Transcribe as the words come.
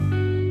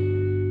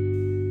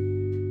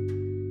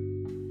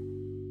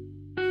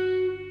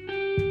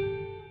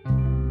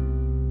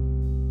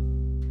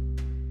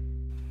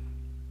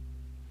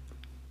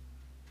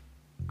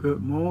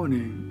Good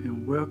morning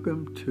and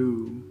welcome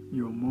to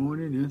your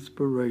morning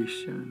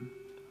inspiration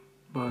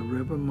by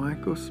Reverend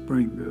Michael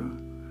Springer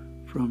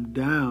from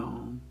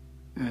Down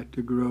at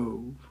the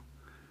Grove.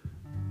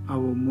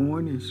 Our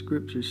morning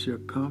scripture shall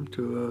come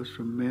to us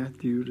from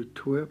Matthew the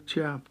 12th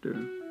chapter.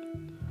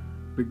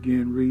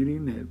 Begin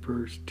reading at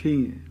verse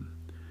 10.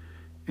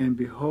 And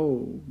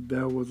behold,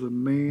 there was a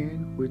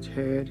man which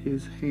had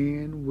his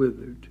hand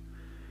withered,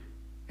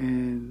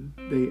 and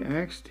they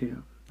asked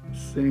him,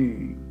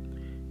 saying,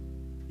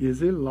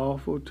 Is it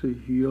lawful to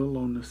heal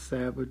on the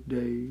Sabbath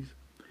days?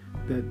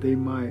 That they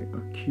might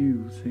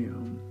accuse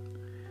him.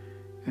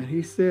 And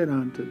he said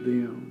unto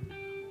them,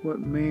 What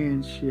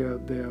man shall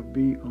there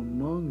be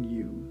among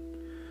you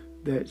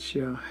that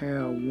shall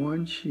have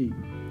one sheep,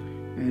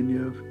 and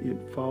if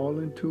it fall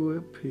into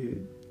a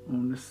pit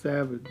on the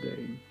Sabbath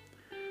day,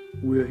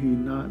 will he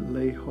not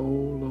lay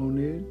hold on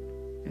it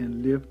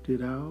and lift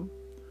it out?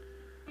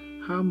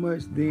 How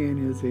much then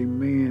is a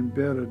man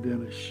better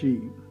than a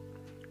sheep?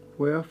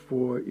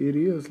 Wherefore it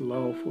is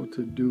lawful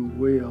to do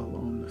well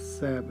on the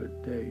Sabbath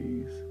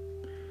days.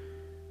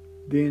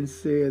 Then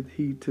said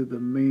he to the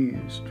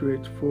man,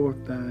 Stretch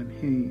forth thine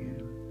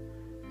hand.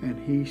 And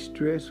he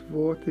stretched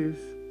forth his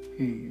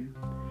hand,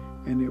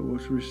 and it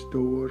was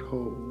restored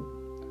whole,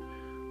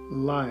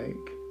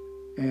 like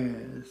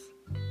as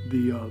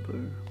the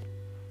other.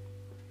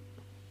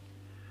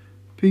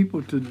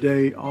 People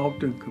today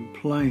often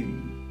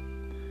complain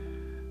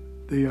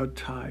they are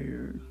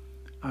tired.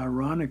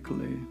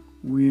 Ironically,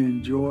 we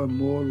enjoy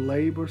more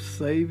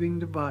labor-saving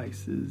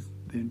devices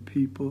than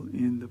people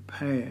in the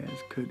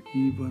past could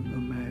even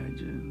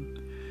imagine.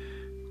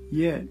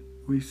 Yet,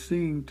 we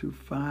seem to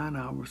find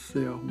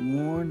ourselves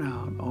worn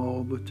out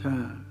all the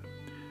time.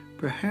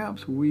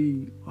 Perhaps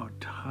we are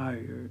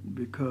tired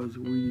because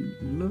we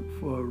look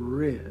for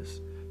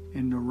rest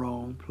in the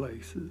wrong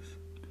places.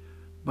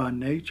 By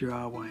nature,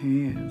 our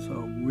hands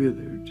are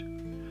withered,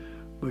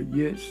 but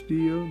yet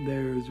still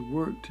there is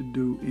work to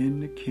do in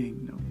the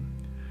kingdom.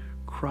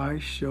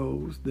 Christ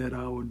shows that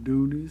our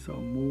duties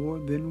are more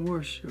than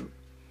worship,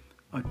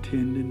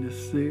 attending the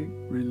sick,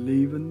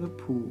 relieving the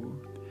poor,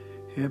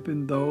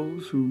 helping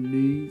those who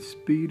need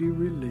speedy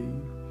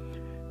relief,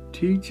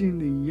 teaching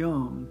the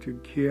young to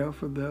care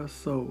for their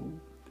soul.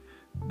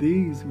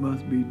 These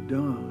must be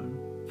done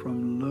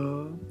from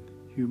love,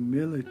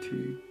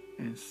 humility,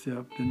 and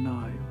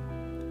self-denial.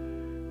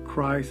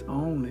 Christ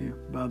only,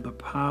 by the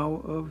power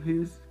of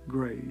his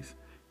grace,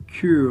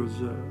 cures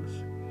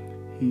us.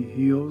 He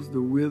heals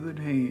the withered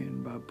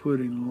hand by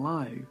putting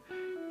life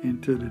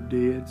into the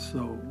dead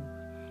soul.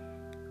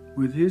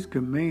 With his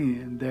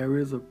command, there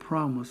is a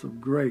promise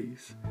of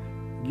grace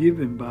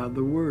given by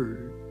the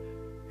word.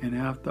 And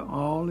after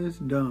all is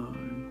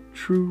done,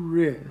 true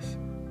rest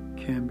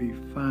can be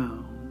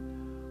found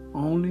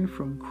only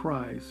from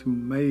Christ who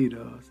made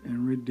us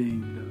and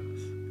redeemed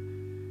us.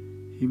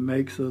 He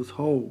makes us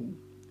whole.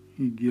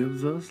 He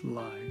gives us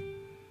life.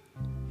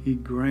 He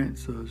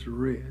grants us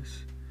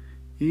rest,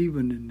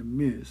 even in the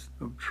midst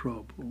of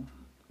trouble.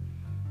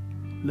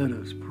 Let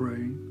us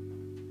pray.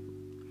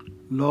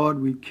 Lord,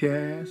 we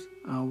cast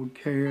our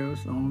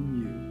cares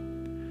on you.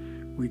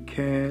 We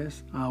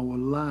cast our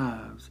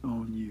lives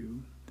on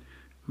you.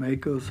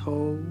 Make us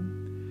whole.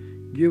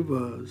 Give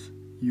us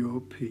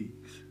your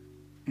peace,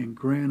 and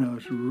grant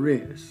us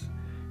rest,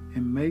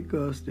 and make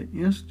us the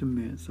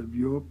instruments of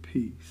your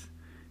peace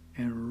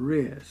and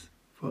rest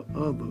for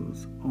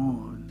others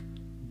on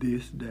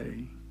this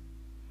day.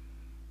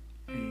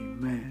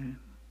 Amen.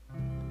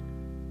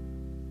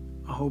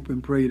 I hope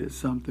and pray that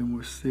something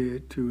was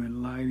said to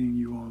enlighten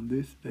you on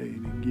this day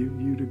and give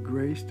you the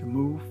grace to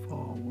move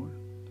forward.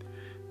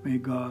 May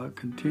God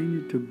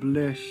continue to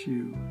bless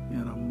you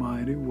in a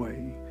mighty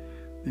way.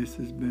 This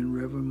has been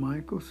Reverend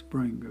Michael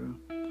Springer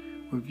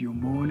with your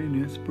morning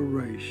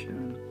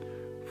inspiration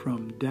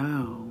from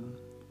Down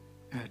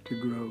at the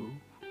Grove.